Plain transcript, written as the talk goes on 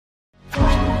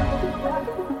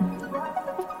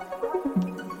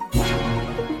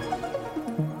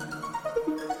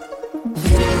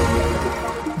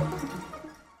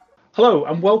Hello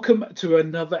and welcome to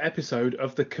another episode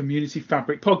of the Community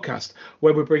Fabric podcast,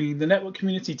 where we're bringing the network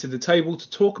community to the table to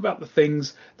talk about the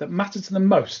things that matter to them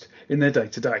most in their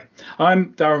day-to-day.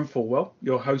 I'm Darren Fulwell,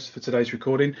 your host for today's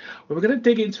recording, where we're going to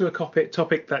dig into a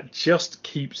topic that just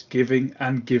keeps giving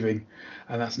and giving,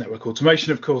 and that's network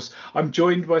automation, of course. I'm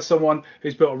joined by someone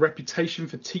who's built a reputation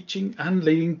for teaching and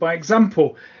leading by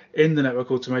example in the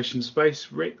network automation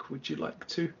space. Rick, would you like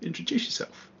to introduce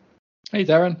yourself? Hey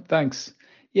Darren, thanks.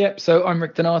 Yep, so I'm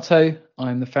Rick Donato.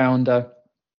 I'm the founder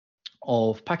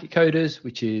of Packet Coders,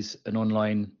 which is an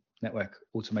online network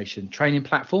automation training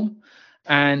platform.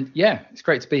 And yeah, it's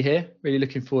great to be here. Really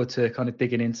looking forward to kind of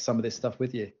digging into some of this stuff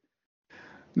with you.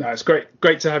 No, it's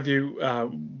great to have you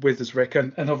with us, Rick.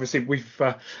 And obviously we've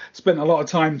spent a lot of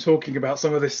time talking about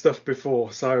some of this stuff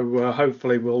before, so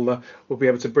hopefully we'll be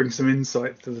able to bring some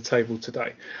insight to the table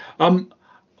today.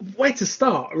 Where to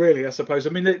start, really, I suppose.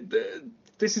 I mean,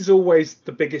 this is always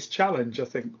the biggest challenge, I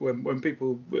think, when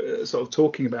people are sort of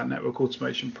talking about network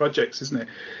automation projects, isn't it?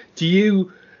 Do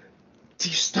you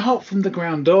start from the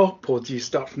ground up, or do you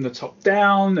start from the top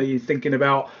down? Are you thinking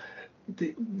about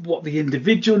what the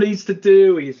individual needs to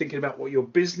do? Are you thinking about what your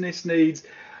business needs?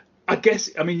 I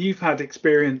guess, I mean, you've had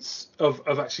experience of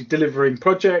actually delivering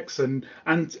projects and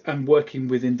working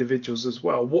with individuals as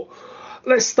well.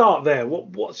 Let's start there.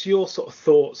 What's your sort of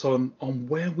thoughts on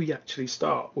where we actually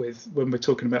start with when we're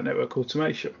talking about network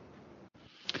automation?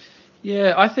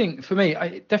 Yeah, I think for me,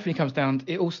 it definitely comes down.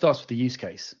 It all starts with the use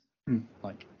case.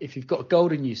 Like if you've got a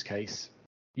golden use case,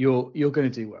 you're going to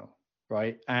do well,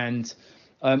 right? And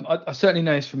I certainly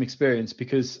know this from experience,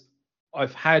 because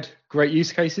I've had great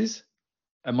use cases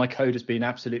and my code has been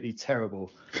absolutely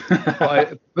terrible,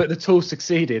 but the tool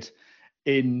succeeded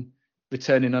in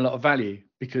returning a lot of value,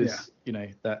 because you know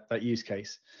that use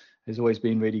case has always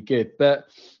been really good. But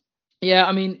yeah,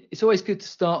 I mean, it's always good to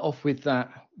start off with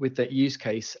that use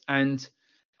case. And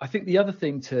I think the other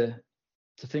thing to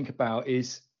think about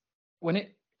is when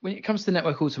it comes to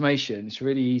network automation, it's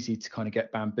really easy to kind of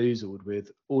get bamboozled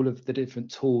with all of the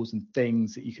different tools and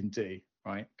things that you can do,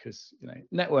 right? Because you know,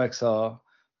 networks are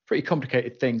pretty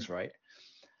complicated things, right?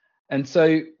 And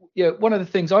so yeah, one of the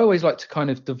things I always like to kind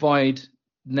of divide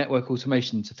network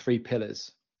automation into three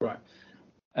pillars. Right.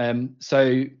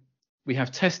 So we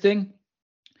have testing,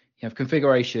 you have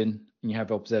configuration, and you have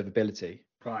observability.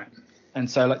 Right. And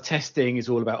so like testing is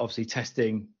all about obviously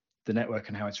testing the network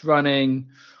and how it's running,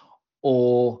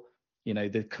 or you know,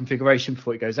 the configuration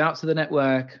before it goes out to the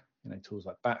network, you know, tools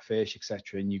like Batfish,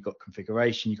 etc. And you've got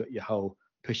configuration, you've got your whole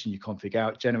pushing your config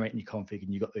out, generating your config,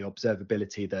 and you've got the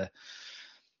observability, the,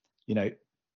 you know,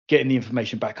 getting the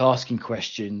information back, asking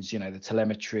questions, you know, the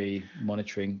telemetry,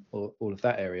 monitoring, all of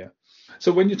that area.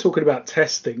 So when you're talking about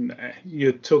testing,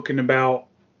 you're talking about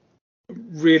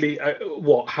really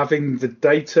having the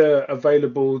data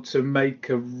available to make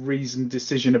a reasoned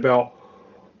decision about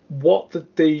what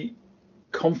the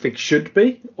config should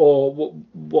be, or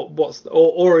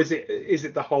or is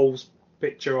it the whole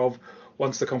picture of,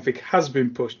 once the config has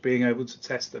been pushed, being able to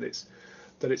test that it's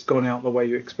gone out the way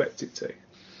you expect it to?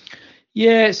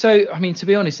 Yeah, so I mean, to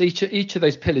be honest, each of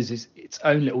those pillars is its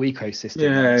own little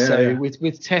ecosystem.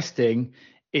 With testing,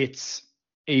 it's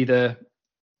either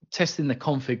testing the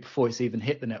config before it's even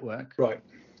hit the network, right?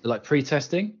 Like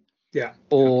pre-testing,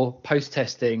 or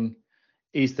post-testing,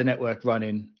 is the network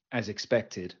running as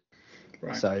expected?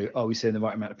 Right. So are we seeing the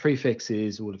right amount of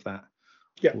prefixes, all of that,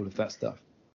 all of that stuff.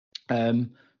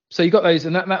 So you got those,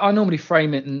 and that I normally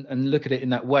frame it and look at it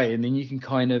in that way, and then you can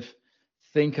kind of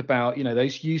think about, you know,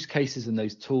 those use cases and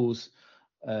those tools,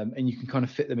 and you can kind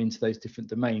of fit them into those different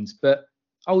domains. But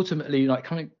ultimately, like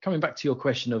coming back to your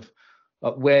question of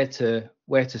like where to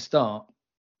start,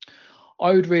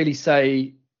 I would really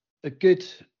say a good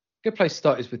place to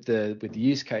start is with the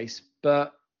use case.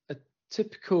 But a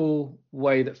typical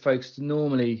way that folks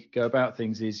normally go about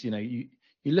things is, you know, you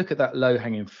look at that low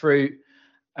hanging fruit,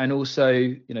 and also,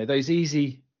 you know, those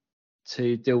easy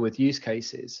to deal with use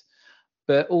cases.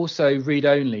 But also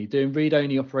doing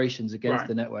read-only operations against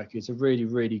the network is a really,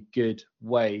 really good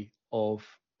way of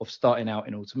starting out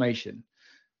in automation.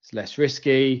 It's less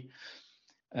risky.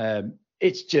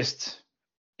 It's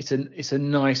a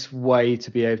nice way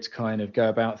to be able to kind of go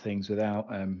about things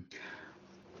without.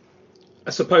 I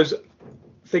suppose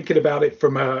thinking about it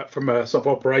from a sort of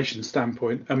operation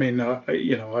standpoint. I mean,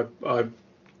 you know, I've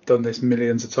done this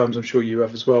millions of times. I'm sure you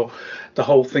have as well. The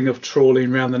whole thing of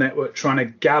trawling around the network, trying to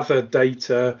gather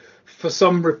data for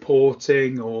some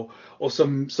reporting or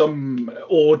some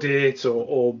audit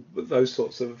or those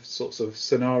sorts of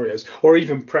scenarios, or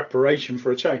even preparation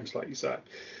for a change, like you say.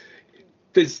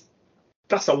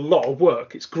 That's a lot of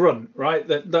work. It's grunt, right?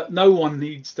 That no one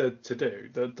needs to do.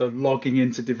 The logging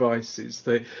into devices,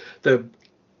 the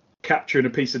capturing a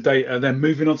piece of data, then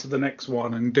moving on to the next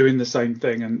one and doing the same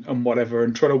thing and whatever,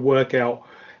 and trying to work out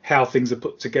how things are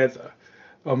put together.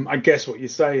 I guess what you're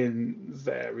saying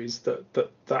there is that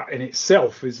in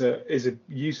itself is a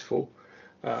useful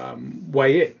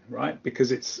way in, right?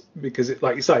 Because it,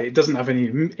 like you say, it doesn't have any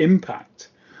impact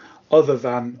other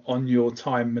than on your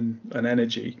time and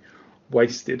energy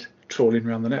wasted trawling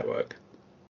around the network.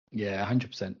 Yeah,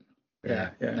 100%. Yeah.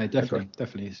 No, definitely,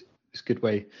 it's a good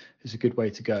way. It's a good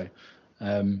way to go.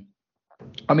 I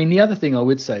mean, the other thing I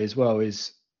would say as well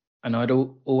is, and I'd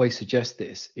always suggest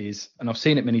this is, and I've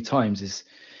seen it many times, is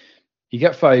you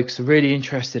get folks who are really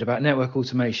interested about network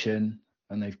automation,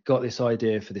 and they've got this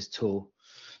idea for this tool,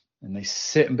 and they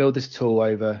sit and build this tool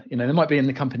over, they might be in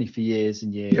the company for years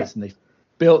and years, and they've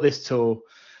built this tool,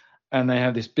 and they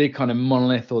have this big kind of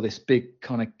monolith or this big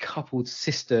kind of coupled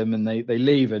system, and they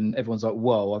leave, and everyone's like,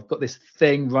 whoa, I've got this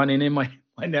thing running in my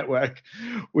network,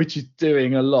 which is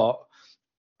doing a lot.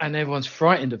 And everyone's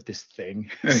frightened of this thing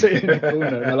sitting in the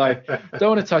corner. They're like,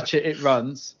 don't want to touch it. It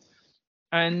runs.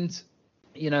 And,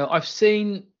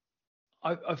 I've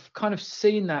kind of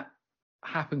seen that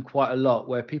happen quite a lot,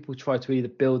 where people try to either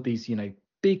build these,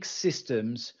 big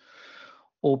systems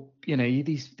or,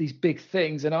 these big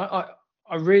things. And I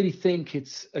really think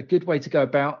it's a good way to go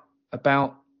about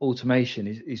automation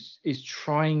is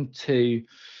trying to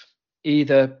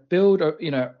either build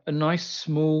a nice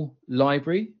small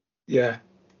library. Yeah.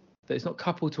 That it's not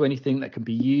coupled to anything that can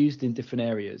be used in different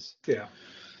areas. Yeah.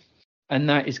 And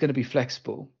that is going to be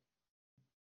flexible,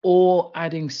 or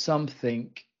adding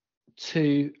something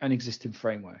to an existing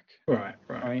framework. Right.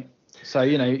 So,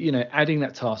 adding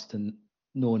that task to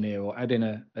Nornir, or adding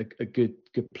a good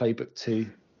playbook to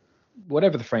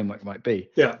whatever the framework might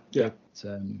be. Yeah.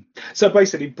 So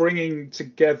basically bringing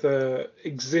together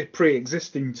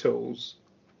pre-existing tools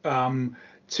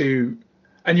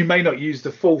and you may not use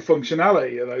the full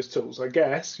functionality of those tools, I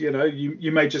guess.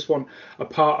 You may just want a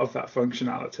part of that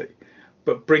functionality,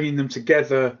 but bringing them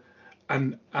together,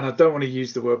 and I don't want to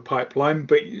use the word pipeline,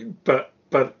 but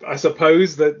I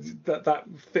suppose that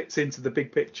fits into the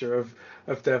big picture of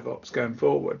DevOps going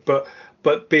forward.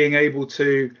 But being able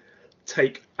to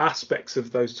take aspects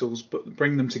of those tools, but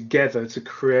bring them together to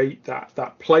create that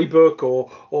playbook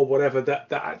or whatever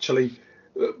that actually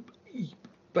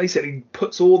basically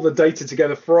puts all the data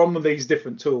together from these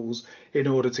different tools in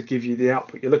order to give you the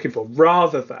output you're looking for,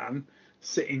 rather than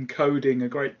sitting coding a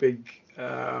great big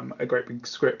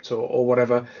script or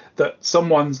whatever that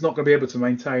someone's not going to be able to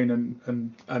maintain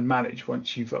and manage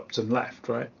once you've upped and left,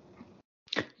 right?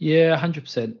 Yeah,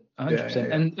 100%.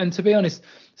 And to be honest,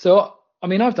 so I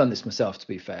mean, I've done this myself, to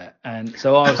be fair, and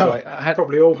so I was like,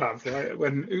 probably all have, right?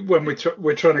 When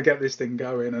we're trying to get this thing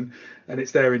going and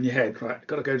it's there in your head, right?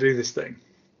 Got to go do this thing.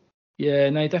 Yeah,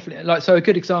 no, definitely. So a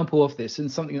good example of this,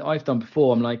 and something that I've done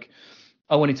before, I'm like,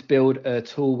 I wanted to build a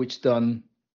tool which done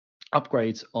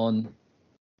upgrades on,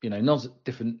 not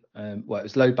different, it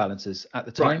was load balancers at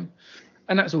the time, right.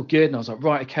 And that's all good. And I was like,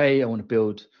 right, okay, I want to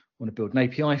build an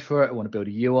API for it. I want to build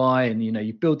a UI, and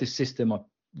you build this system. I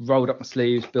rolled up my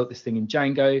sleeves, built this thing in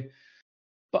Django.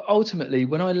 But ultimately,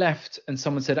 when I left and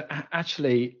someone said,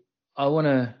 actually, I want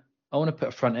to put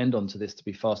a front end onto this to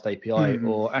be fast API,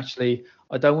 or actually,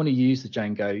 I don't want to use the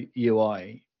Django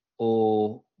UI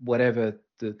or whatever,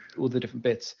 all the different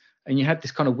bits. And you had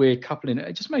this kind of weird coupling.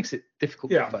 It just makes it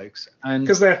difficult for folks. And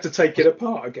because they have to take it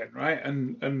apart again, right?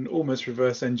 And almost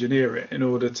reverse engineer it in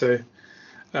order to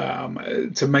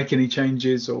make any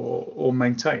changes or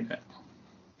maintain it.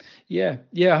 Yeah,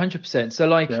 100%.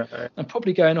 So I'm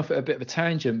probably going off at a bit of a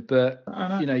tangent, but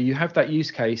you have that use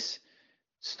case,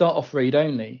 start off read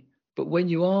only. But when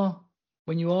you are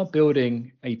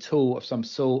building a tool of some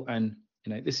sort, and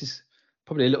this is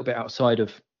probably a little bit outside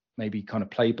of maybe kind of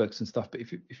playbooks and stuff, but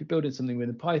if you're building something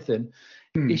within Python,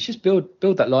 it's just build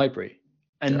that library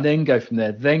and then go from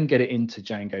there, then get it into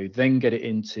Django, then get it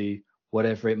into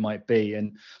whatever it might be.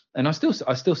 And I still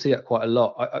see that quite a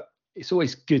lot. It's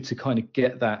always good to kind of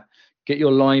get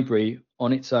your library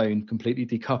on its own, completely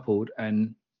decoupled,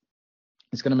 and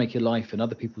it's going to make your life and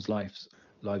other people's lives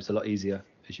a lot easier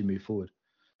as you move forward.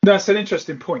 That's an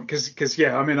interesting point, because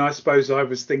I mean, I suppose I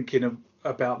was thinking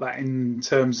about that in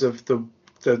terms of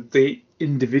the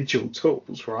individual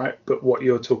tools, right? But what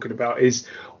you're talking about is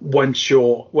once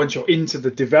you're into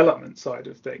the development side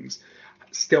of things,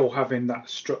 still having that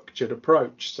structured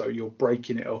approach. So you're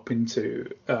breaking it up into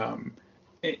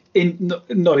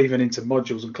not even into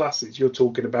modules and classes. You're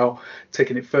talking about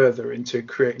taking it further into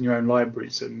creating your own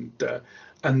libraries, and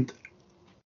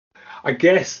I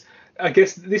guess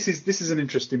this is an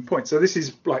interesting point. So this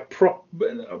is like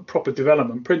proper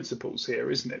development principles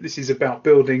here, isn't it? This is about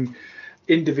building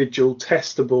individual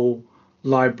testable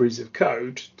libraries of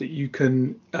code that you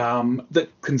can that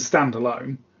can stand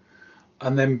alone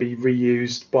and then be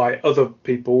reused by other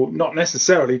people, not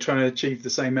necessarily trying to achieve the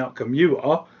same outcome you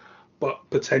are, but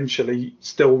potentially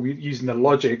still using the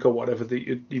logic or whatever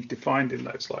that you've defined in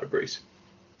those libraries.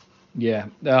 Yeah,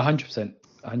 100%.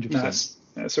 100%.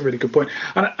 That's a really good point.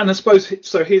 And I suppose,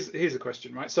 so here's a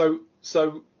question, right? So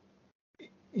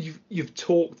you've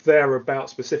talked there about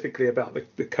specifically about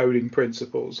the coding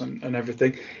principles and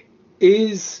everything.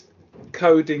 Is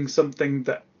coding something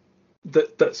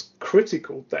that's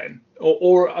critical then,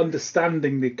 or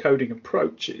understanding the coding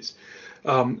approaches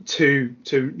to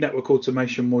network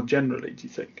automation more generally, do you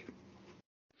think?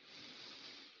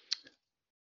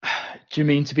 Do you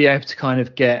mean to be able to kind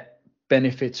of get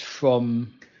benefits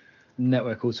from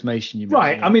network automation? You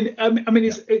right. I mean,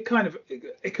 it kind of,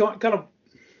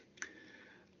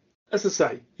 as I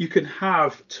say, you can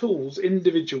have tools,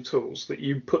 individual tools that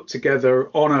you put together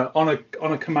on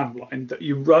a command line that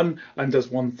you run and does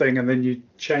one thing, and then you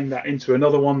chain that into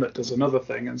another one that does another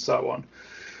thing, and so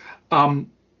on.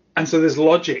 And so there's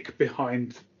logic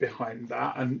behind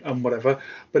that and whatever.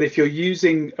 But if you're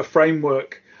using a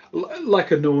framework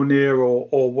like a Nornir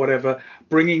or whatever,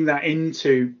 bringing that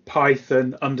into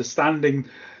Python, understanding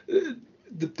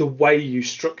the way you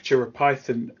structure a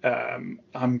Python,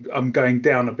 I'm going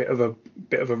down a bit of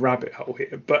a rabbit hole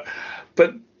here, but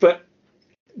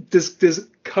does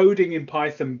coding in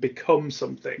Python become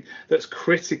something that's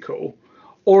critical,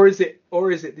 or is it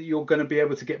that you're going to be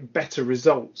able to get better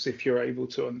results if you're able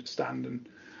to understand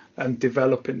and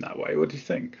develop in that way? What do you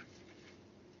think?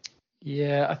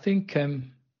 Yeah, I think I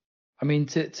mean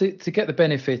to get the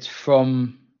benefits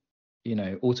from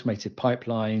automated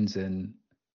pipelines and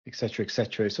et cetera,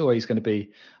 it's always going to be,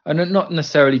 and not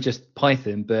necessarily just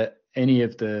Python, but any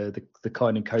of the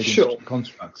kind of coding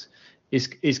constructs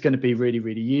is going to be really,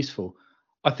 really useful.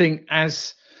 I think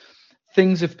as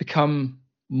things have become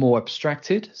more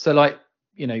abstracted, so like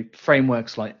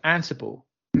frameworks like Ansible,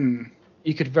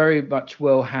 you could very much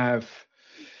well have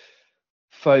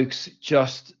folks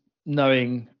just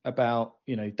knowing about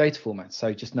data formats,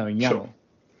 so just knowing YAML.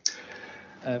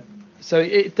 So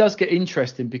it does get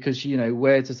interesting because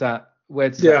where does that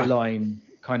line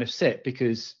kind of sit?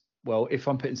 Because, well, if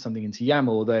I'm putting something into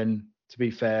YAML, then to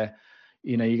be fair,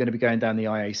 you're going to be going down the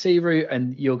IAC route,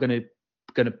 and you're going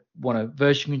to want to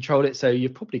version control it. So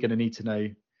you're probably going to need to know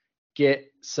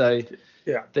Git. So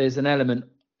there's an element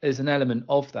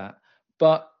of that.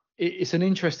 But it's an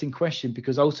interesting question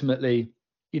because ultimately,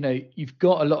 you've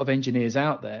got a lot of engineers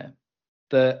out there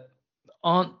that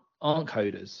aren't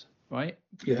coders, right?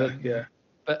 But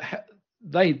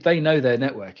they know their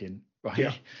networking, right?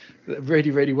 Yeah.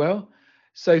 Really, really well.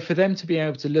 So for them to be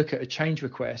able to look at a change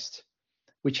request,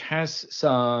 which has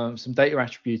some data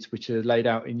attributes which are laid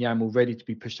out in YAML ready to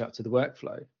be pushed out to the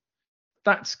workflow,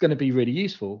 that's going to be really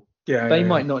useful. They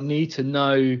might not need to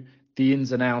know the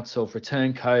ins and outs of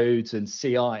return codes and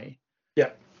CI.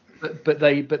 Yeah. But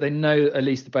they know at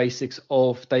least the basics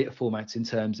of data formats in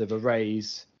terms of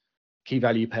arrays, key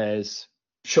value pairs.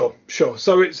 Sure.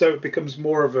 So it becomes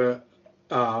more of an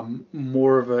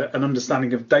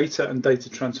understanding of data and data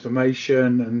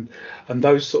transformation and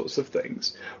those sorts of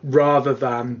things, rather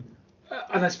than,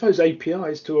 and I suppose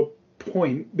APIs to a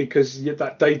point, because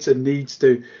that data needs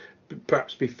to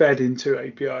perhaps be fed into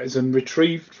APIs and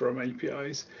retrieved from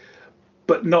APIs,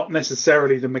 but not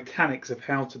necessarily the mechanics of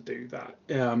how to do that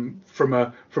from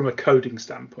a coding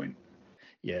standpoint.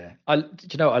 Yeah, I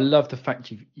love the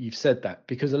fact you've said that,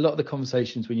 because a lot of the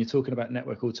conversations when you're talking about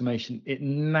network automation, it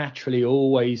naturally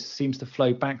always seems to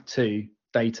flow back to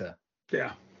data.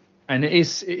 Yeah, and it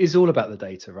is all about the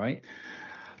data, right?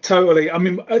 Totally. I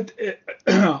mean,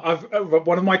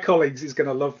 one of my colleagues is going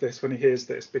to love this when he hears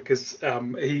this, because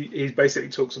he basically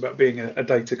talks about being a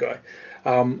data guy,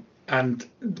 and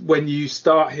when you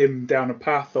start him down a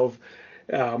path of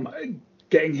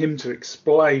getting him to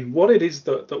explain what it is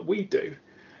that we do,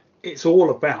 it's all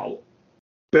about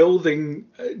building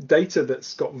data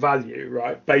that's got value,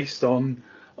 right? Based on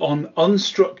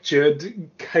unstructured,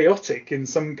 chaotic, in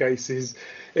some cases,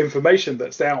 information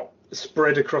that's out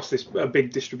spread across this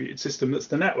big distributed system that's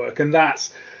the network. And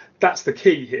that's the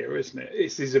key here, isn't it?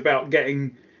 It is about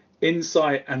getting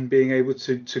insight and being able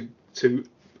to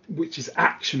which is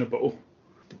actionable,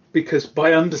 because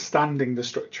by understanding the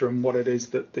structure and what it is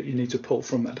that you need to pull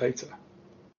from that data.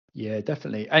 Yeah,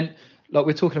 definitely. And like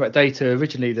we're talking about data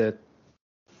originally,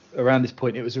 around this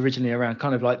point, it was originally around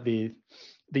kind of like the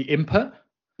input.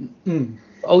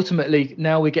 Ultimately,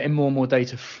 now we're getting more and more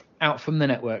data out from the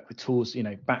network with tools,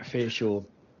 Batfish or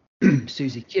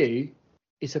SuzyQ.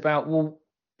 It's about, well,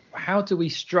 how do we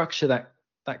structure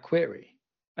that query?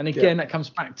 And again, that comes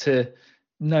back to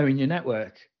knowing your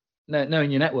network,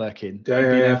 knowing your networking, and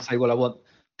being able to say, well, I want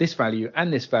this value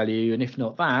and this value, and if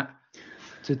not that,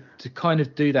 to kind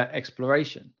of do that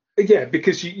exploration. Yeah,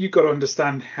 because you got to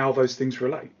understand how those things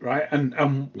relate, right?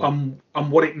 And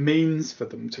what it means for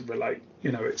them to relate.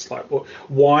 It's like, well,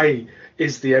 why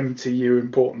is the MTU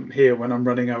important here when I'm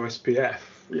running OSPF,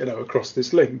 across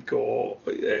this link, or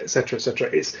et cetera, et cetera.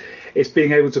 It's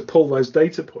being able to pull those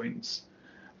data points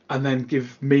and then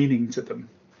give meaning to them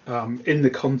in the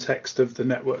context of the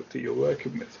network that you're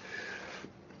working with.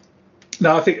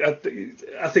 Now, I think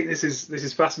this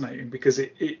is fascinating because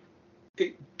it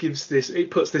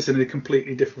puts this in a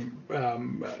completely different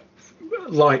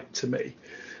light to me.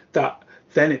 That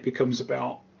then it becomes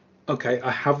about, okay,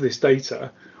 I have this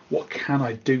data. What can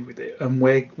I do with it, and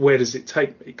where does it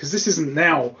take me? Because this isn't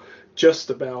now just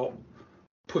about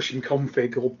pushing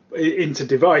config or into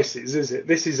devices, is it?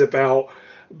 This is about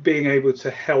being able to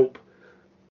help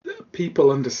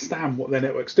people understand what their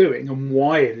network's doing and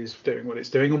why it is doing what it's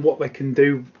doing and what they can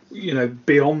do,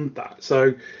 beyond that.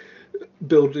 So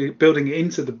building it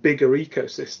into the bigger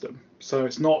ecosystem. So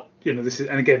it's not, this is,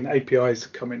 and again, APIs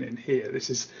coming in here. This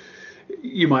is,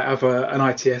 you might have an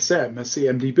ITSM, a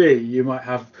CMDB. You might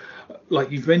have, like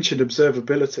you've mentioned,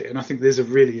 observability, and I think there's a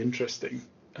really interesting,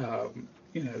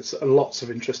 there's lots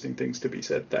of interesting things to be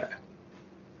said there.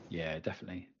 Yeah,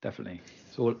 definitely.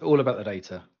 It's all about the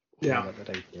data. About the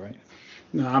data, right?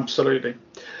 No, absolutely.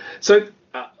 So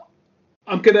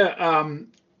I'm gonna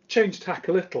change tack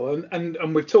a little,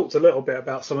 and we've talked a little bit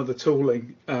about some of the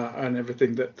tooling and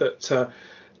everything that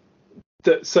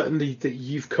certainly that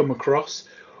you've come across.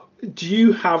 Do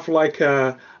you have like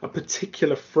a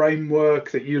particular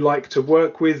framework that you like to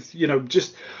work with?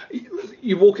 Just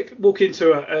you walk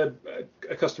into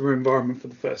a customer environment for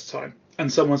the first time,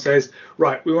 and someone says,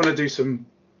 right, we want to do some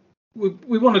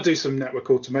network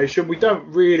automation. We don't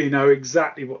really know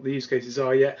exactly what the use cases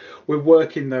are yet. We're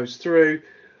working those through.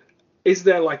 Is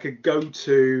there like a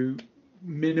go-to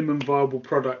minimum viable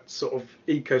product sort of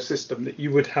ecosystem that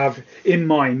you would have in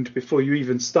mind before you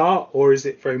even start, or is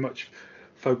it very much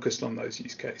focused on those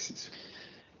use cases?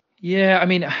 Yeah, I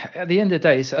mean, at the end of the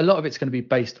day, a lot of it's going to be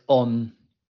based on,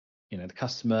 the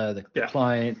customer, the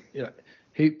client,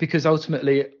 because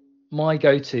ultimately my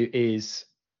go-to is,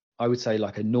 I would say,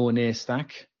 like a nor-near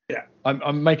stack. Yeah,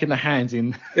 I'm making the hands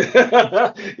in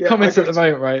comments at the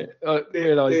moment, right? I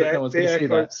realise that no one's going to see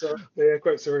that. The air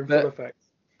quotes are in full effect.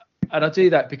 And I do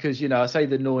that because, I say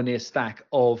the nor-near stack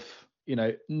of,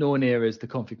 nor-near is the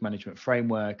config management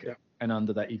framework, and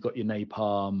under that you've got your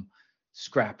Napalm,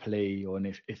 Scraply, or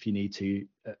if you need to,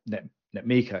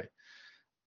 NetMiko.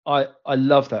 I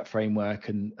love that framework,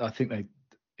 and I think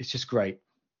it's just great,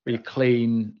 really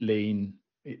clean, lean.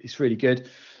 It's really good.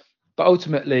 But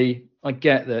ultimately, I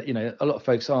get that, a lot of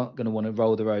folks aren't going to want to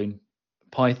roll their own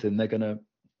Python. They're going to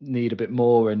need a bit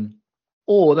more,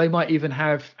 or they might even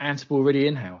have Ansible already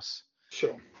in-house.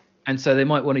 Sure. And so they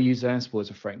might want to use Ansible as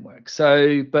a framework.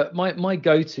 So, but my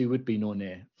go-to would be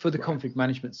nor-near for the config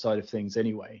management side of things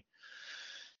anyway.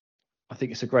 I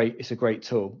think it's a great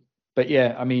tool. But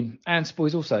yeah, I mean, Ansible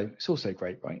is also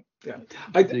great, right? Yeah.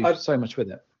 I do so much with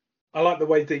it. I like the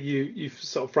way that you've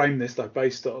sort of framed this, though,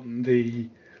 based on the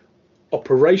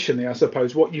operationally, I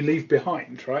suppose, what you leave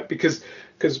behind, right? Because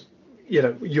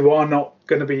you are not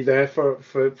going to be there for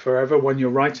forever when you're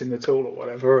writing the tool or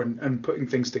whatever and putting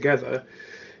things together.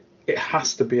 It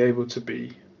has to be able to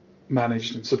be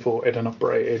managed and supported and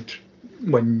operated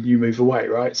when you move away,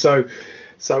 right? So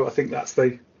I think that's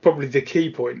probably the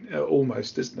key point,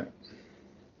 almost, isn't it?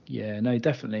 Yeah, no,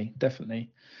 definitely.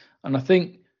 And I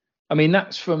think, I mean,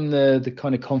 that's from the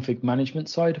kind of config management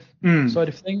side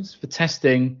of things. For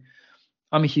testing,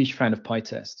 I'm a huge fan of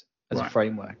PyTest as a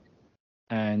framework.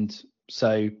 And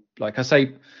so, like I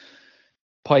say,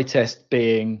 PyTest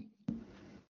being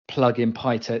plug-in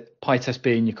PyTest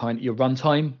being your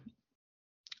runtime,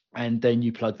 and then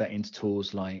you plug that into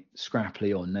tools like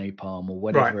Scraply or Napalm or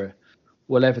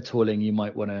whatever tooling you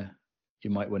might want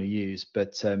to use.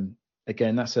 But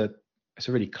again, it's a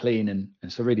really clean and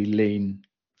it's a really lean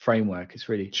framework. It's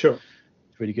really it's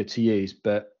really good to use.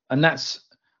 And that's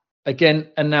again,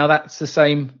 and now that's the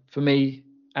same for me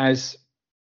as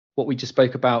what we just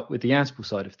spoke about with the Ansible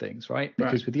side of things, right?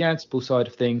 Because with the Ansible side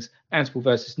of things, Ansible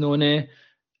versus Nornir,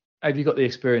 have you got the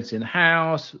experience in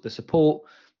house, the support,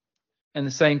 and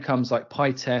the same comes like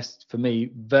PyTest for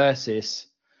me versus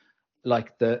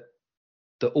like the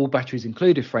all batteries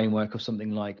included framework of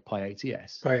something like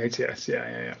PyATS. PyATS,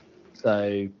 yeah.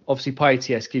 So obviously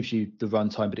PyATS gives you the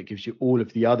runtime, but it gives you all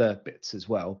of the other bits as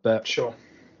well. But sure,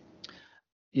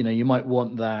 you might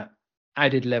want that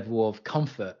added level of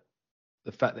comfort,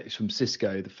 the fact that it's from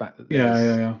Cisco, the fact that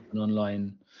there's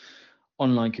an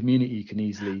online community you can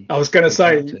easily. I was going to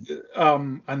say,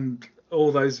 and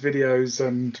all those videos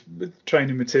and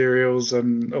training materials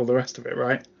and all the rest of it,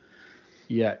 right?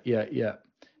 Yeah.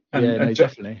 And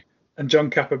Definitely. And John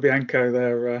Capobianco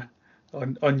there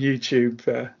on YouTube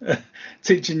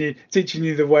teaching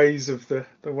you the ways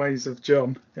of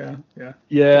John. Yeah.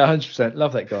 100%.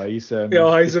 Love that guy. He's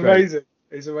amazing.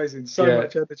 He's amazing. So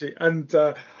much energy, and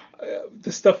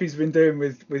the stuff he's been doing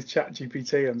with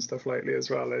ChatGPT and stuff lately as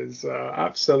well is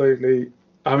absolutely,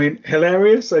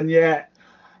 hilarious, and yet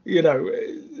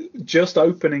just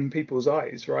opening people's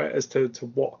eyes, right, as to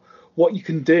what you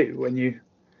can do when you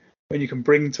can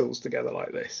bring tools together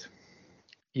like this.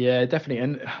 Yeah, definitely.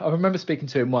 And I remember speaking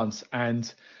to him once,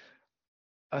 and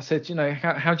I said,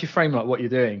 how do you frame like what you're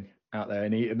doing out there?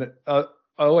 And I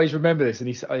always remember this. And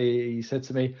he said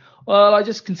to me, well, I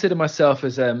just consider myself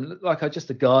as like I'm just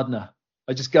a gardener.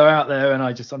 I just go out there and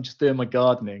I'm just doing my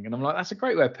gardening. And I'm like, that's a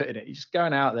great way of putting it. You're just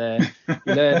going out there,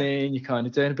 you're learning, you're kind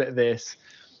of doing a bit of this.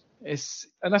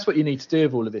 And that's what you need to do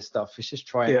with all of this stuff. It's just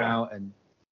try it out and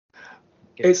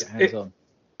get your hands on.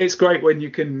 It's great when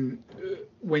you can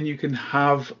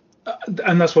have,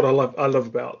 and that's what I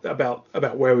love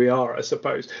about where we are, I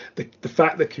suppose. The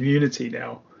fact that community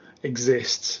now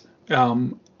exists.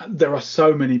 There are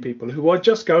so many people who are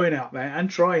just going out there and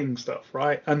trying stuff,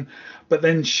 right? But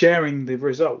then sharing the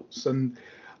results, and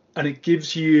it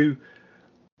gives you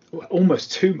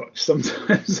almost too much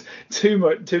sometimes, too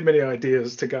many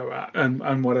ideas to go at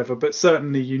and whatever. But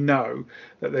certainly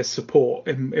that there's support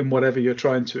in whatever you're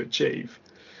trying to achieve.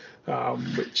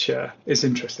 Which is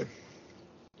interesting.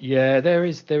 Yeah, there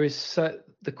is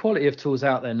the quality of tools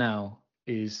out there now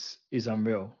is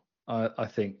unreal. I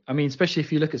think. Especially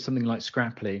if you look at something like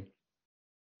Scraply,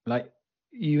 like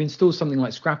you install something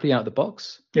like Scraply out of the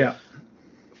box. Yeah.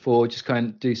 For just kind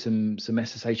of do some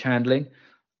SSH handling.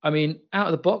 Out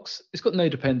of the box, it's got no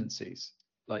dependencies.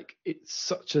 Like it's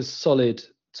such a solid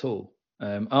tool.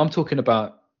 I'm talking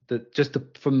about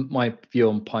from my view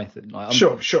on Python. Like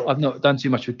sure. I've not done too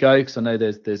much with Go because I know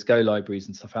there's Go libraries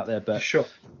and stuff out there. But sure.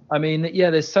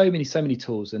 There's so many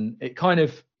tools, and it kind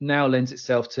of now lends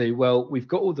itself to, well, we've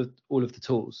got all of the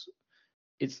tools.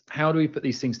 It's how do we put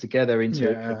these things together into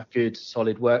a good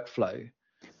solid workflow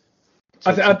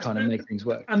to kind of make things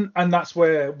work. And that's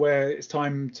where it's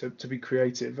time to be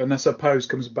creative, and I suppose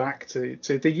comes back to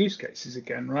the use cases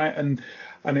again, right? And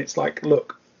it's like,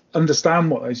 look, understand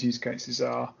what those use cases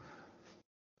are,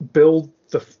 build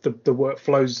the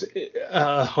workflows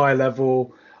at a high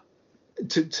level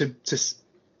to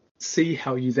see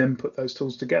how you then put those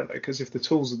tools together. Because if the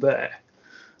tools are there,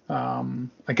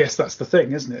 I guess that's the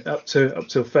thing, isn't it? Up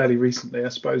till fairly recently, I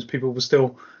suppose people were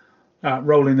still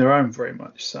rolling their own very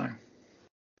much. So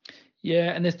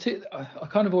yeah, and I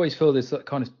kind of always feel there's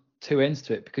kind of two ends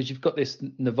to it, because you've got this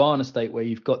nirvana state where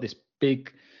you've got this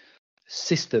big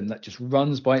system that just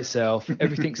runs by itself,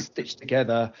 everything's stitched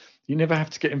together, you never have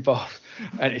to get involved,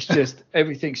 and it's just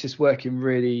everything's just working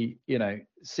really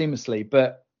seamlessly.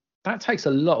 But that takes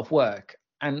a lot of work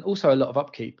and also a lot of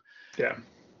upkeep. Yeah,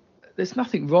 there's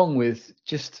nothing wrong with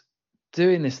just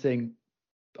doing this thing,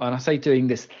 and I say doing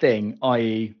this thing,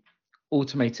 i.e.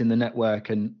 automating the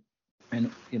network and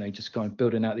just kind of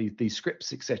building out these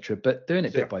scripts, etc., but doing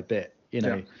it bit by bit,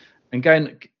 and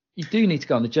going. You do need to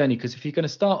go on the journey, because if you're going to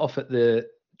start off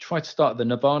try to start at the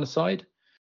Nirvana side,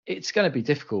 it's going to be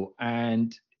difficult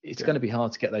and it's going to be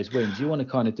hard to get those wins. You want to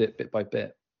kind of do it bit by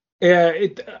bit. Yeah,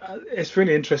 it's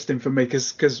really interesting for me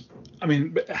because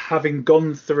having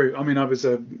gone through, I was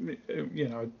I'd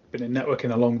been in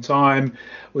networking a long time,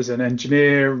 was an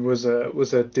engineer, was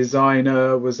a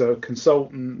designer, was a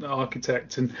consultant,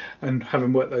 architect, and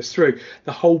having worked those through,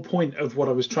 the whole point of what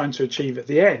I was trying to achieve at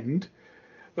the end,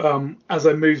 as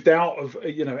I moved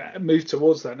moved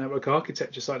towards that network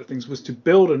architecture side of things, was to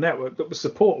build a network that was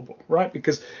supportable, right?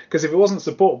 Because if it wasn't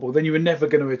supportable, then you were never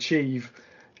going to achieve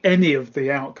any of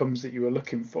the outcomes that you were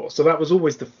looking for. So that was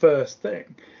always the first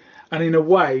thing. And in a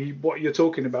way, what you're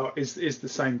talking about is the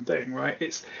same thing, right?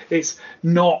 It's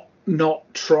not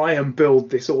try and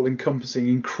build this all-encompassing,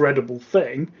 incredible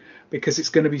thing, because it's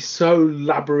going to be so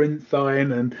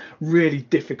labyrinthine and really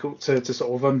difficult to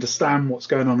sort of understand what's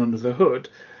going on under the hood,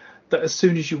 that as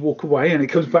soon as you walk away, and it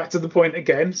comes back to the point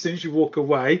again, as soon as you walk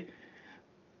away,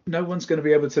 no one's going to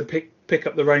be able to pick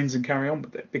up the reins and carry on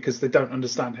with it, because they don't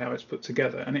understand how it's put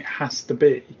together, and it has to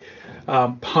be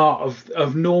part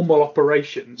of normal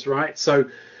operations, right? So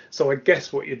I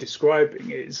guess what you're describing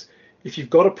is, if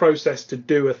you've got a process to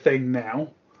do a thing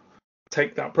now,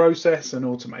 take that process and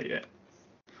automate it.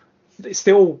 It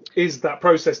still is that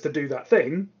process to do that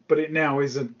thing, but it now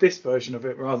is this version of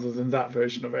it rather than that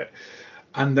version of it.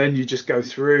 And then you just go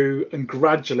through, and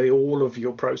gradually all of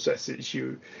your processes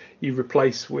you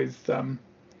replace with an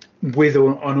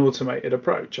automated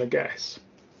approach, I guess.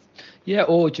 Yeah,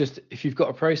 or just if you've got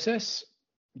a process,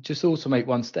 just automate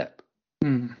one step.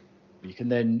 You can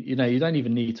then, you don't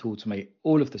even need to automate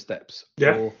all of the steps.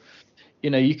 Yeah. Or,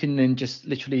 you can then just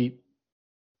literally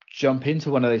jump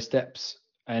into one of those steps,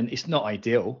 and it's not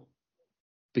ideal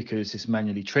because it's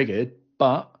manually triggered,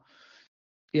 but,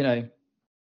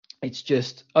 it's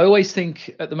just, I always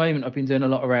think at the moment, I've been doing a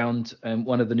lot around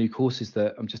one of the new courses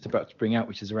that I'm just about to bring out,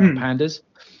 which is around pandas.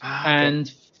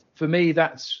 And for me,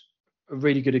 that's a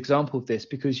really good example of this,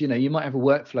 because, you might have a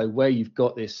workflow where you've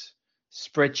got this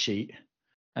spreadsheet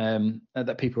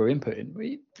that people are inputting.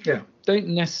 We don't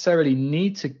necessarily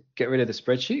need to get rid of the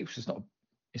spreadsheet, which is not,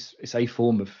 it's a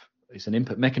form of, it's an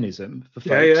input mechanism for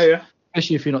folks,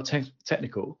 especially if you're not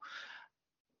technical.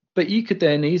 But you could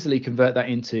then easily convert that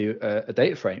into a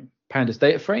data frame, pandas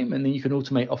data frame, and then you can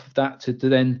automate off of that to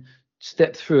then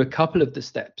step through a couple of the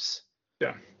steps.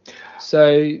 Yeah.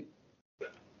 So,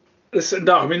 listen,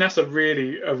 no, I mean, that's a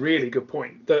really good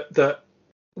point. That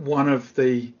one of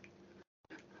the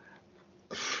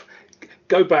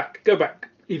go back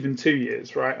even 2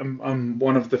 years, right?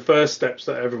 One of the first steps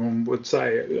that everyone would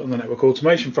say on the network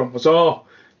automation front was,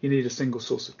 you need a single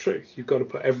source of truth. You've got to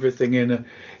put everything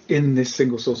in this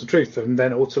single source of truth, and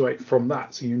then automate from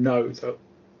that, so that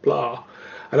blah.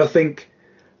 And I think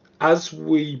as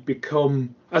we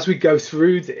go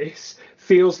through this,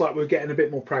 feels like we're getting a bit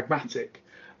more pragmatic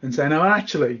and saying, no,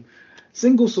 actually,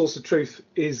 single source of truth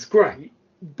is great,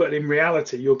 but in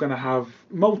reality, you're going to have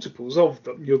multiples of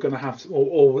them. You're going to have,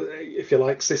 or if you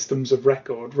like, systems of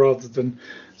record rather than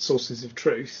sources of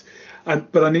truth.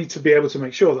 But I need to be able to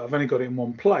make sure that I've only got it in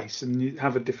one place, and you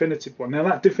have a definitive one. Now,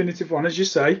 that definitive one, as you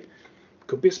say,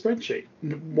 could be a spreadsheet.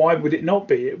 Why would it not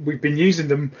be? We've been using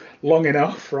them long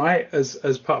enough, right, as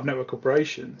part of network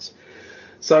operations.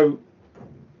 So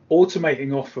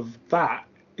automating off of that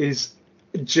is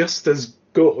just as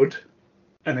good,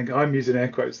 and I'm using air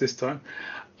quotes this time,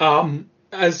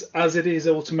 as it is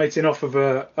automating off of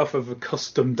a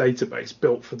custom database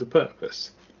built for the purpose.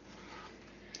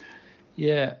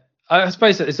 Yeah, I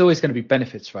suppose that there's always going to be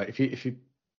benefits, right? If you're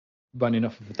running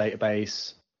off of a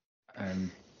database,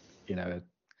 and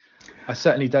I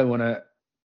certainly don't want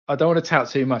to tout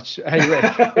too much. Hey,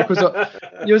 Rick, because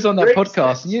you was on that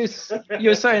podcast, and you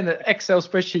were saying that Excel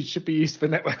spreadsheets should be used for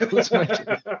network automation.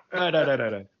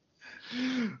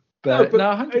 No. But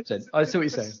 100%. I see what you're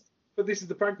saying. But this is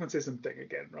the pragmatism thing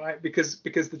again, right? Because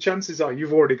the chances are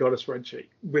you've already got a spreadsheet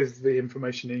with the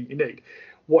information you need.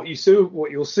 What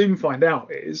you'll soon find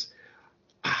out is,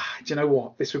 do you know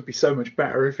what? This would be so much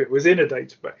better if it was in a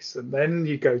database. And then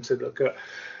you go to look at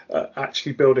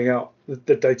actually building out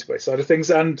the database side of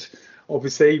things. And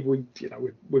obviously,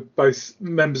 we're both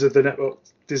members of the Network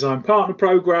Design Partner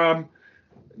Program.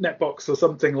 Netbox or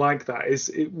something like that is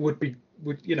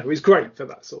great for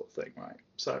that sort of thing, right?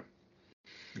 So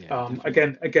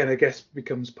again, I guess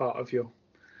becomes part of your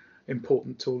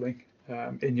important tooling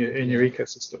in your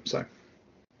ecosystem. So,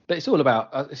 but it's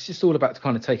just all about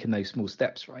kind of taking those small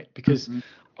steps, right? Because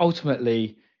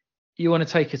ultimately, you want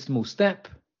to take a small step,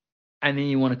 and then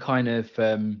you want to kind of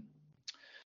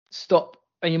stop,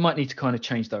 and you might need to kind of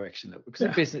change direction, because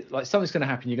in business, like, something's going to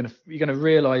happen. You're going to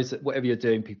realize that whatever you're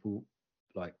doing, people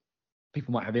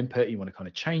might have input. You want to kind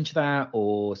of change that,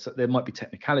 or there might be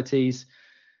technicalities.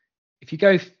 If you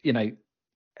go,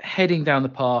 heading down the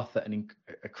path at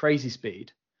a crazy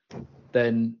speed,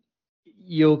 then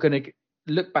you're going to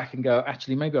look back and go,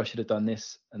 actually, maybe I should have done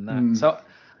this and that. So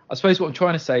I suppose what I'm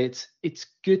trying to say, it's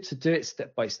good to do it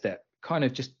step by step. Kind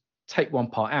of just take one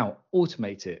part out,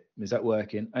 automate it. Is that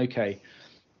working? Okay.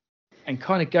 And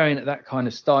kind of going at that kind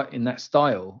of start in that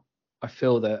style, I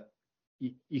feel that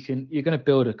you're going to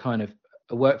build a kind of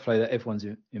a workflow that everyone's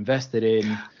invested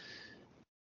in,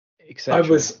 etc.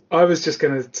 I was just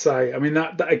going to say, I mean,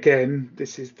 that again,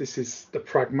 this is the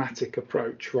pragmatic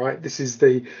approach, right? This is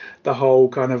the whole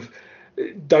kind of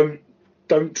don't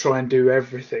don't try and do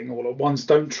everything all at once.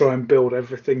 Don't try and build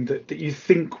everything that you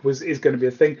think is going to be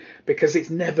a thing, because it's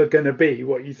never going to be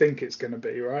what you think it's going to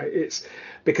be, right? It's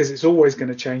because it's always going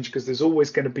to change, because there's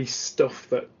always going to be stuff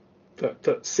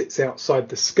that sits outside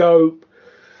the scope,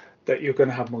 that you're going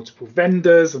to have multiple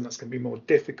vendors, and that's going to be more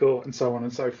difficult, and so on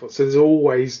and so forth. So there's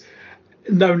always,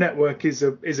 no network is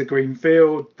a green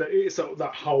field. It's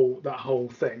that whole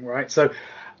thing, right? So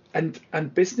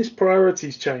and business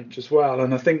priorities change as well,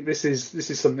 and I think this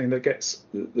is something that gets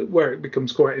where it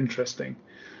becomes quite interesting,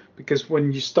 because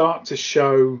when you start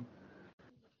to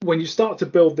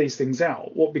build these things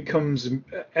out, what becomes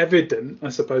evident, I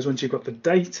suppose, once you've got the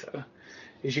data,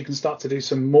 is you can start to do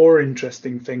some more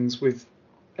interesting things with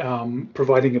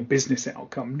providing a business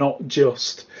outcome, not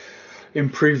just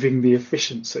improving the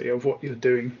efficiency of what you're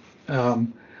doing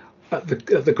at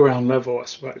the ground level, I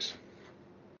suppose.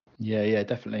 Yeah,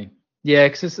 definitely. Yeah,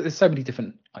 because there's so many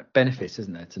different benefits,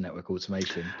 isn't there, to network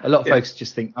automation? A lot of folks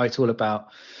just think, it's all about.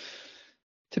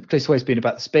 Typically, it's always been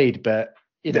about the speed, but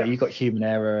you've got human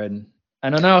error, and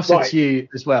I know I've said to you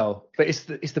as well, but it's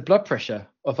the blood pressure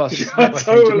of us network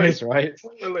engineers, right?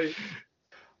 Totally.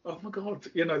 Oh my God,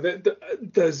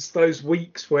 there's those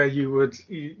weeks where you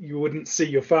wouldn't see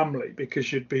your family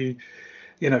because you'd be,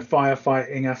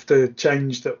 firefighting after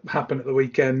change that happened at the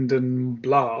weekend and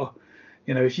blah.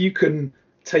 If you can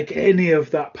take any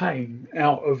of that pain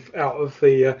out of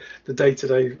the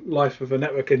day-to-day life of a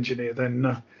network engineer,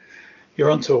 then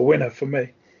you're onto a winner for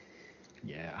me.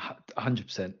 Yeah,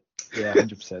 100%. Yeah,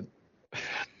 100%.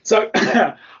 So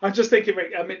I'm just thinking,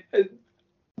 I mean,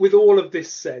 with all of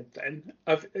this said, then,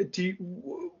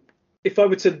 if I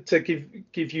were to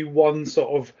give you one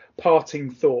sort of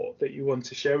parting thought that you want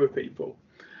to share with people,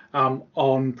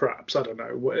 on perhaps, I don't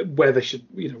know, where they should,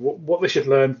 what they should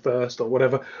learn first or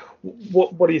whatever,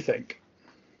 what do you think?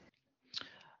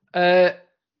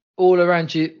 All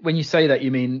around you, when you say that, you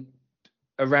mean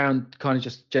around kind of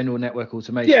just general network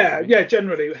automation? Yeah, right? Yeah,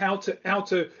 generally, how to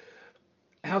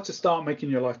start making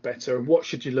your life better, and what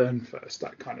should you learn first,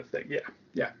 that kind of thing.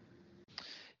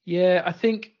 Yeah, I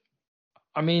think,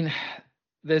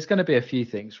 there's going to be a few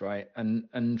things, right?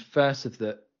 And first of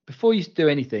the, before you do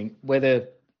anything, whether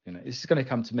this is going to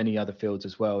come to many other fields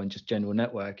as well, and just general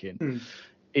networking,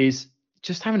 is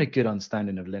just having a good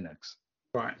understanding of Linux.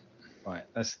 Right.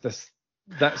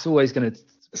 That's always going to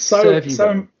serve you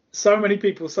well. So many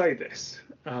people say this,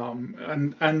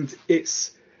 and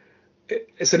it's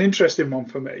an interesting one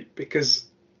for me, because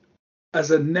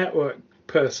as a network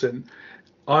person,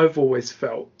 I've always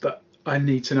felt that I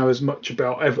need to know as much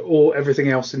about everything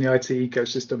else in the IT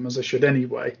ecosystem as I should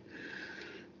anyway.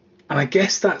 And I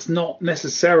guess that's not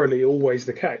necessarily always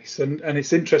the case. And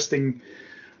it's interesting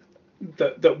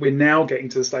that we're now getting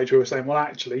to the stage where we're saying, well,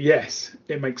 actually, yes,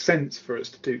 it makes sense for us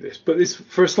to do this, but this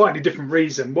for a slightly different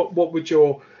reason. What's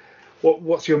your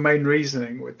main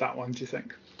reasoning with that one, do you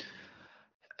think?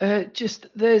 Just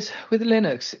there's with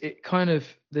Linux, it kind of,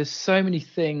 there's so many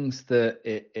things that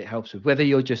it helps with, whether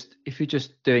if you're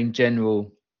just doing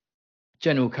general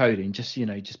coding, just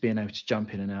being able to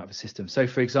jump in and out of a system. So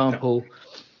for example,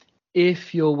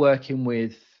 if you're working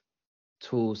with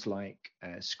tools like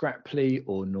Scraply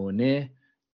or Nornir,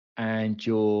 and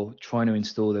you're trying to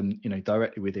install them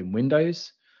directly within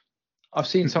Windows, I've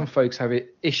seen some folks have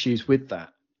issues with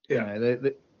that.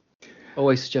 They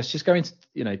always suggest just go into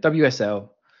WSL.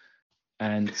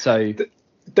 And so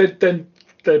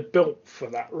they're built for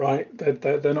that, right?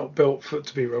 They're not built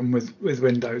to be run with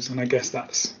Windows, and I guess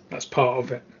that's part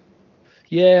of it.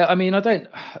 Yeah,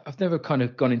 I've never kind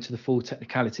of gone into the full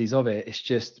technicalities of it. It's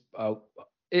just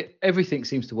everything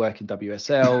seems to work in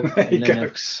WSL and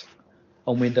Linux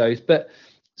on Windows. But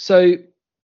so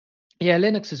yeah,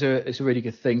 Linux is a really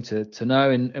good thing to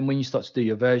know, and when you start to do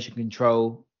your version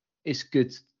control, it's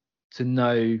good to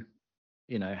know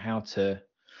how to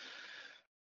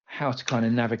kind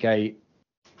of navigate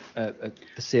the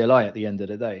CLI at the end of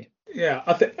the day. Yeah,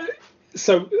 I think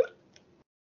so.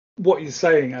 What you're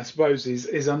saying, I suppose,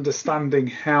 is understanding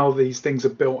how these things are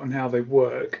built and how they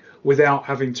work without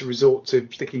having to resort to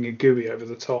sticking a GUI over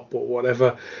the top or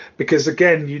whatever, because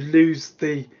again, you lose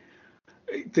the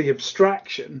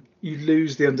abstraction, you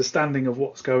lose the understanding of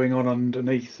what's going on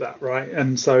underneath that, right?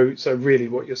 And so really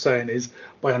what you're saying is,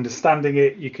 by understanding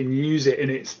it, you can use it in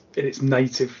its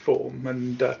native form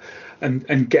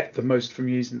and get the most from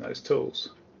using those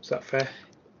tools. Is that fair?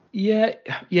 Yeah,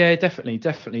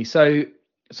 definitely. So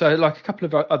like a couple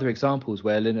of other examples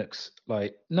where Linux,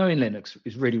 like knowing Linux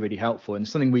is really, really helpful, and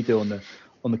something we do on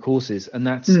the courses, and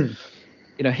that's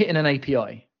hitting an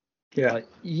API. Yeah. Like,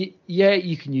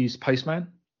 you can use Postman,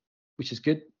 which is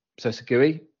good. So it's a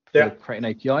GUI for creating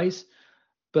APIs.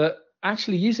 But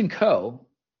actually using curl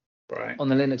right on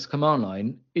the Linux command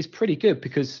line is pretty good,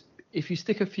 because if you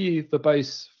stick a few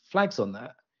verbose flags on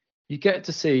that, you get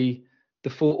to see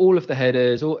all of the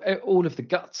headers, or all of the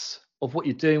guts of what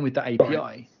you're doing with that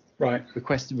API, right.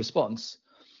 Request and response.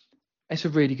 It's a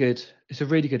really good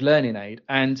learning aid.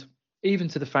 And even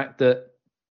to the fact that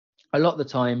a lot of the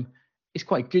time it's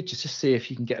quite good just to see if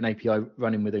you can get an API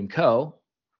running within curl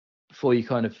before you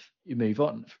move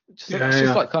on. Just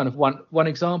like kind of one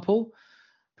example.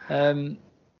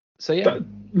 So yeah, that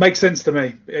makes sense to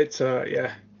me. It's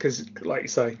because like you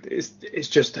say, it's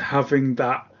just having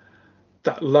that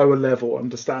lower level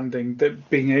understanding, that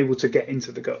being able to get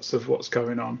into the guts of what's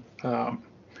going on.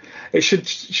 It should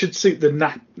suit the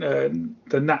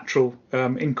natural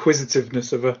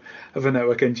inquisitiveness of a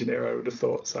network engineer, I would have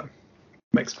thought. So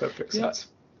makes perfect sense.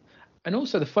 And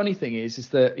also the funny thing is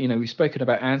that, we've spoken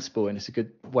about Ansible, and it's a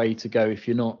good way to go if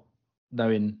you don't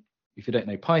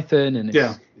know Python, and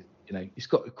it's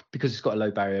got a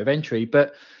low barrier of entry,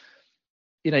 but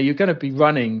you're going to be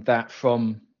running that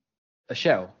from a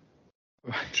shell.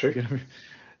 True.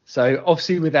 So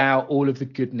obviously without all of the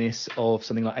goodness of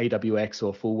something like AWX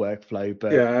or full workflow,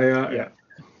 but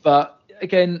But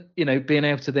again, being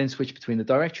able to then switch between the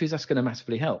directories, that's going to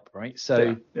massively help, right?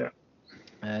 So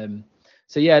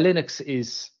Linux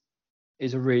is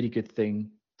a really good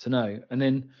thing to know. And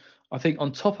then I think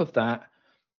on top of that,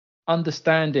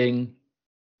 understanding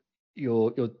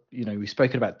we've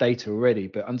spoken about data already,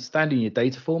 but understanding your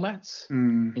data formats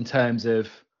in terms of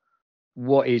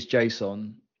what is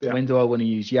JSON, when do I want to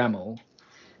use YAML,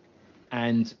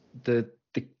 and the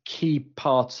key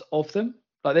parts of them.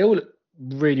 Like, they all look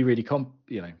really, really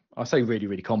I say really,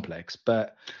 really complex,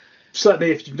 but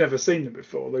certainly if you've never seen them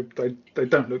before, they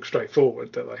don't look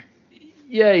straightforward, do they?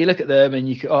 Yeah, you look at them and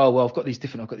you can, I've got these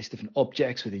different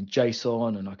objects within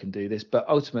JSON, and I can do this. But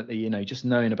ultimately, just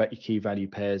knowing about your key value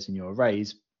pairs and your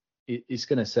arrays is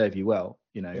going to serve you well,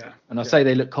 And I say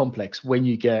they look complex when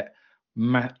you get,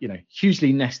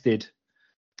 hugely nested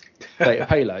data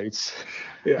payloads.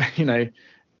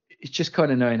 It's just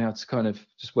kind of knowing how to kind of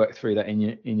just work through that in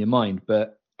your mind.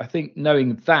 But I think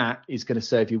knowing that is going to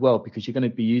serve you well, because you're going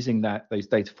to be using those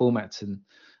data formats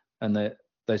and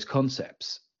those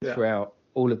concepts throughout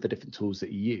all of the different tools that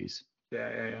you use.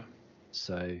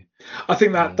 So I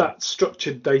think that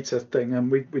structured data thing,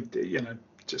 and we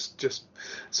just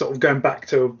sort of going back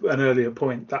to an earlier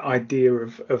point, that idea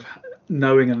of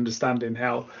knowing and understanding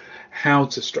how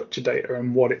to structure data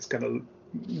and what it's going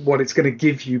to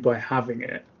give you by having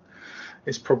it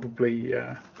is probably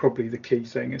the key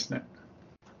thing, isn't it?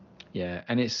 Yeah,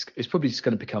 and it's probably just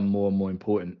going to become more and more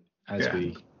important as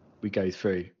we go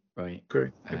through, right?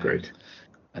 Agreed.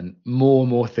 And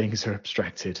more things are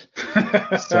abstracted.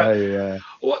 So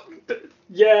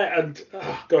and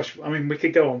gosh, I mean, we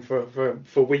could go on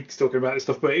for weeks talking about this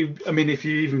stuff, but I mean, if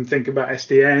you even think about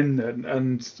SDN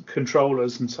and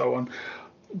controllers and so on,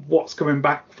 what's coming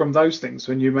back from those things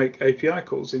when you make API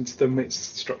calls into them? It's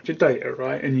structured data,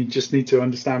 right? And you just need to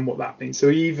understand what that means. So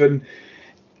even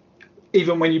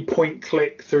when you point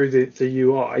click through the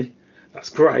UI, that's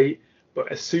great. But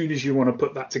as soon as you want to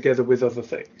put that together with other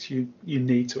things, you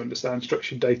need to understand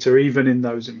structured data, even in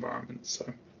those environments.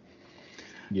 So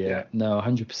no,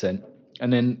 100%.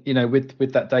 And then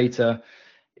with that data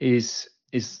is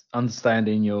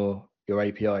understanding your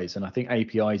APIs, and I think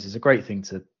APIs is a great thing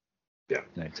to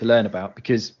to learn about,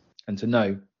 because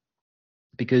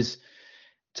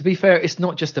to be fair, it's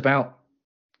not just about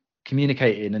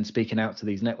communicating and speaking out to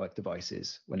these network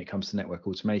devices when it comes to network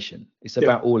automation. It's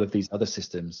about all of these other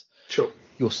systems. Sure.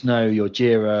 Your Snow, your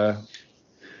Jira,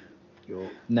 your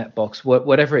Netbox,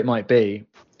 whatever it might be.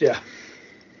 Yeah.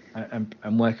 And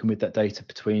working with that data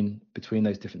between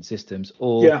those different systems,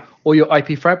 or your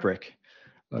IP fabric.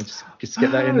 I'll just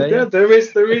get that in there. Yeah, there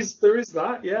is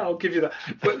that. Yeah, I'll give you that.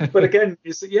 But again,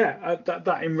 it's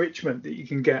that enrichment that you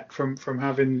can get from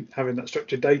having that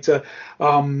structured data.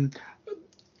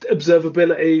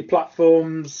 Observability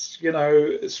platforms,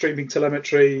 streaming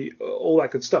telemetry, all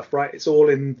that good stuff, right? It's all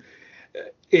in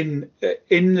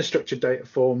the structured data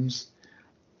forms,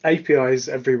 APIs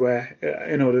everywhere,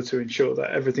 in order to ensure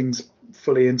that everything's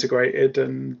fully integrated,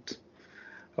 and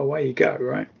away you go,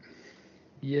 right?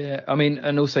 Yeah, I mean,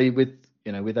 and also with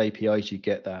APIs, you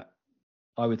get that.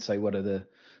 I would say one of the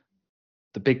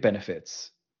big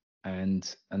benefits, and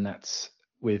that's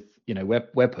with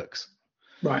webhooks,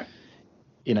 right?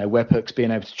 Webhooks being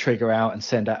able to trigger out and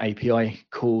send out API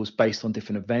calls based on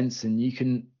different events, and you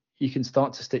can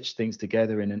start to stitch things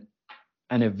together in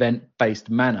an event-based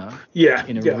manner.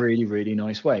 In a really, really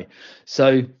nice way.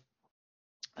 So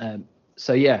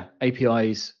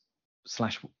APIs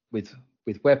 / with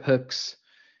with webhooks,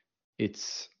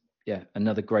 it's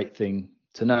another great thing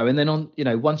to know. And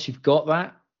then once you've got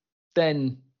that,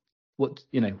 then what do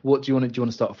you want to do? You want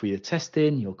to start off with your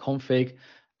testing, your config,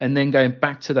 and then going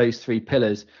back to those 3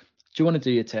 pillars. Do you want to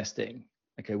do your testing?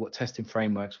 Okay, what testing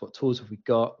frameworks, what tools have we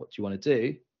got? What do you want to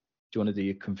do? Do you want to do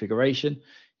your configuration?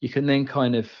 You can then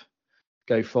kind of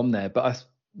go from there. But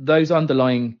those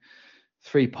underlying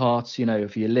 3 parts,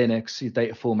 of your Linux, your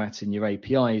data formats, and your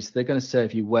APIs, they're going to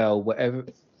serve you well,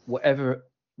 whatever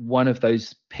one of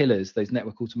those pillars, those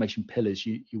network automation pillars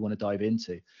you want to dive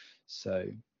into. So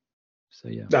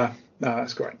yeah. No,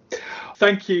 that's great.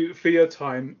 Thank you for your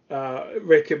time,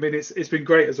 Rick. I mean, it's been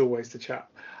great as always to chat.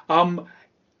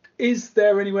 Is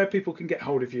there anywhere people can get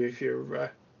hold of you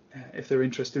if they're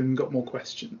interested and got more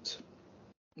questions?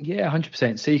 Yeah,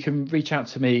 100%. So you can reach out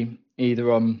to me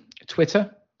either on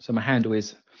Twitter. So my handle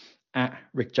is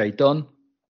 @RickJDon.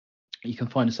 You can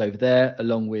find us over there,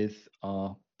 along with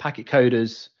our Packet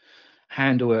Coders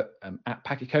handle at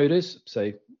Packet Coders.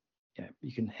 So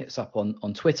you can hit us up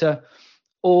on Twitter,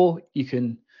 or you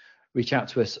can reach out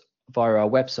to us via our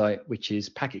website, which is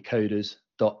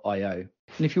packetcoders.io.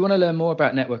 And if you want to learn more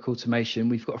about network automation,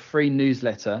 we've got a free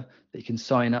newsletter that you can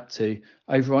sign up to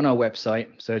over on our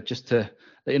website. So just to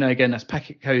let you know again, that's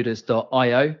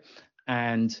packetcoders.io,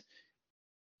 and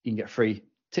you can get free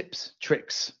tips,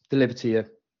 tricks delivered to your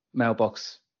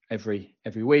mailbox every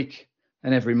week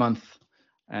and every month.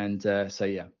 And just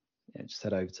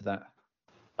head over to that.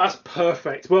 That's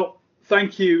perfect. Well,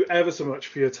 thank you ever so much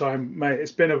for your time, mate.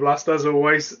 It's been a blast as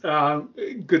always.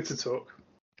 Good to talk.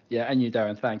 Yeah, and you,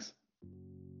 Darren. Thanks.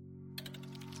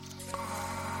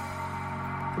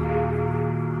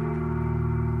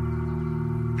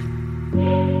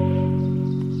 Yeah.